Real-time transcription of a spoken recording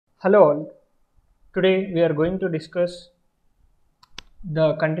Hello all. Today we are going to discuss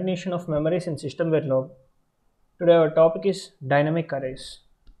the continuation of memories in system Verilog. Today our topic is dynamic arrays.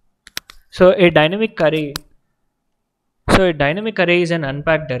 So a dynamic array a dynamic array is an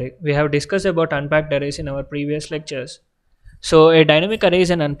unpacked array. We have discussed about unpacked arrays in our previous lectures. So a dynamic array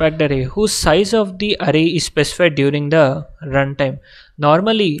is an unpacked array whose size of the array is specified during the runtime.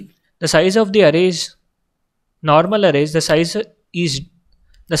 Normally the size of the arrays normal arrays is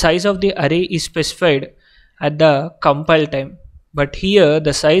the size of the array is specified at the compile time, but here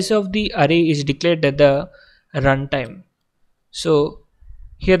the size of the array is declared at the runtime. So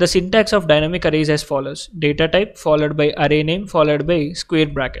here the syntax of dynamic array is as follows: data type followed by array name followed by square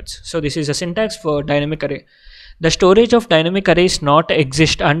brackets. So this is a syntax for dynamic array. The storage of dynamic arrays not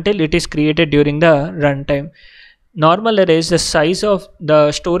exist until it is created during the runtime. Normal arrays, the size of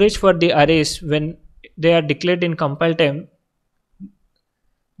the storage for the arrays when they are declared in compile time,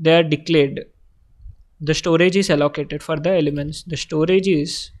 they are declared, the storage is allocated for the elements. The storage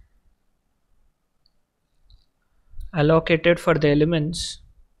is allocated for the elements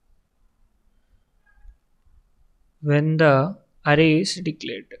when the array is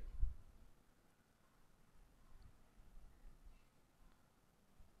declared.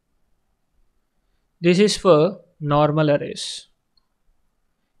 This is for normal arrays.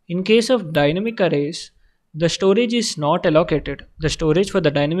 In case of dynamic arrays, the storage is not allocated. The storage for the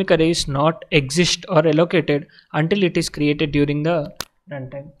dynamic array is not exist or allocated until it is created during the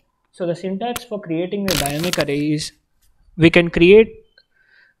runtime. So the syntax for creating the dynamic array is we can create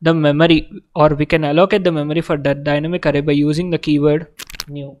the memory or we can allocate the memory for that dynamic array by using the keyword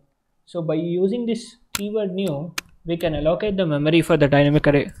new. So by using this keyword new, we can allocate the memory for the dynamic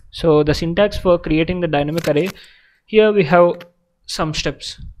array. So the syntax for creating the dynamic array, here we have some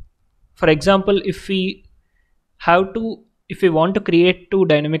steps. For example, if we want to create two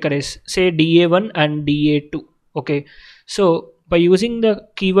dynamic arrays, say da1 and da2, okay, so by using the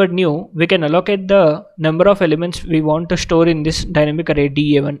keyword new, we can allocate the number of elements we want to store in this dynamic array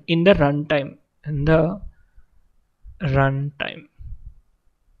da1 in the runtime.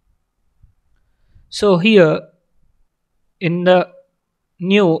 So here in the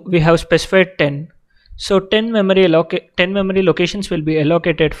new we have specified 10. So 10 memory locations will be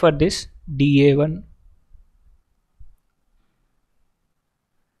allocated for this da1.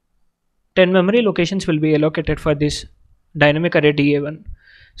 10 memory locations will be allocated for this dynamic array da1.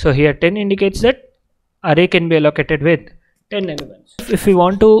 So here 10 indicates that array can be allocated with 10 elements. If we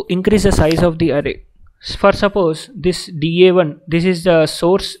want to increase the size of the array, for suppose this da1, this is the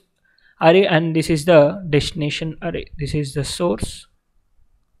source array and this is the destination array. This is the source,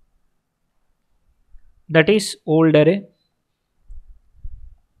 that is old array,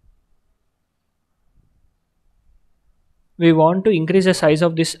 we want to increase the size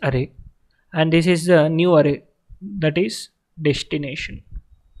of this array, and this is the new array, that is destination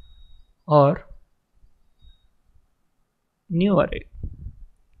or new array.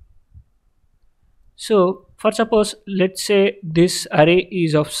 So for suppose let's say this array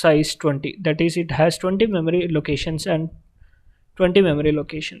is of size 20, that is it has 20 memory locations and 20 memory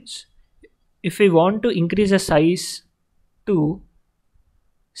locations. If we want to increase the size to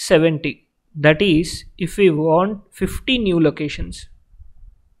 70, that is if we want 50 new locations,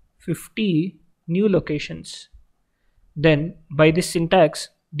 then by this syntax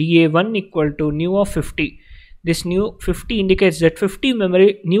da1 equal to new of 50, this new 50 indicates that 50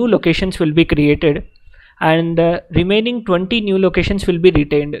 memory new locations will be created and the remaining 20 new locations will be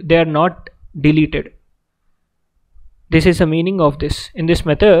retained, they are not deleted. This is the meaning of this. In this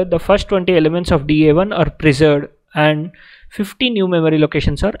method, the first 20 elements of da1 are preserved and 50 new memory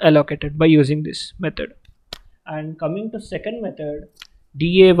locations are allocated by using this method. And coming to second method,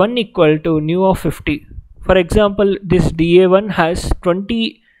 da1 equal to new of 50. For example, this da1 has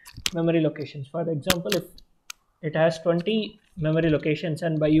 20 memory locations. For example, if it has 20 memory locations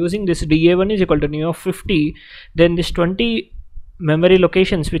and by using this da1 is equal to new of 50, then this 20 memory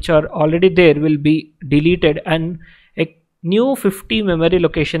locations which are already there will be deleted and a new 50 memory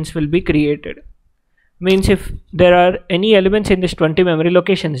locations will be created. Means if there are any elements in this 20 memory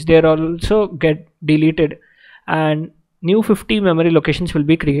locations, they are also get deleted and new 50 memory locations will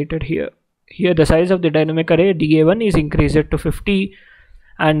be created here. Here the size of the dynamic array da1 is increased to 50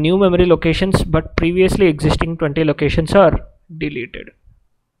 and new memory locations but previously existing 20 locations are deleted.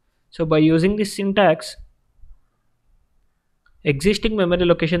 So by using this syntax, existing memory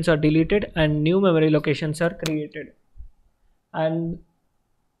locations are deleted and new memory locations are created, and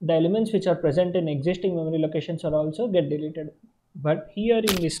the elements which are present in existing memory locations are also get deleted. But here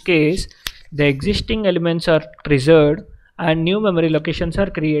in this case the existing elements are preserved and new memory locations are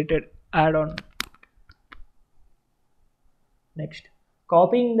created add on. Next,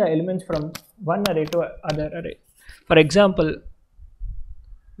 copying the elements from one array to other array. For example,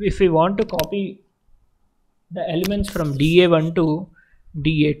 if we want to copy the elements from DA1 to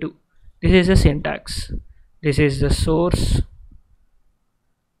DA2, this is the syntax. This is the source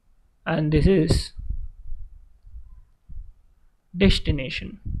and this is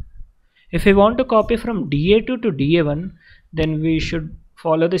destination. If we want to copy from DA2 to DA1, then we should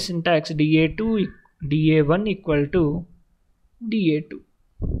follow the syntax DA1 equal to DA2.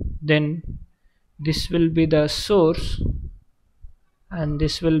 Then this will be the source and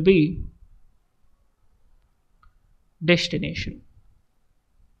this will be destination.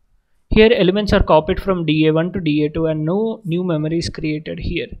 Here elements are copied from DA1 to DA2 and no new memory is created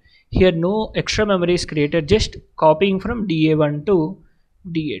here. Here no extra memory is created, just copying from DA1 to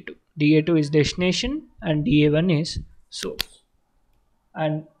DA2. DA2 is destination and DA1 is source.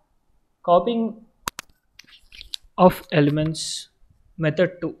 And copying of elements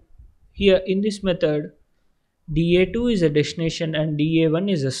method 2. Here in this method, DA2 is a destination and DA1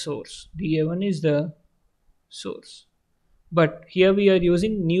 is a source. DA1 is the source. But here we are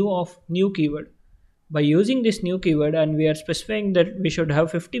using new keyword. By using this new keyword and we are specifying that we should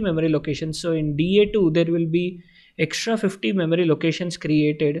have 50 memory locations. So in DA2 there will be extra 50 memory locations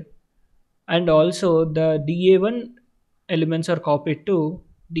created, and also the DA1 elements are copied to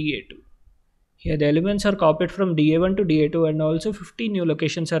DA2. Here the elements are copied from DA1 to DA2 and also 50 new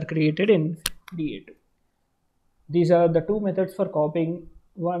locations are created in DA2. These are the two methods for copying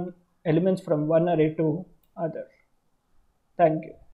one elements from one array to other. Thank you.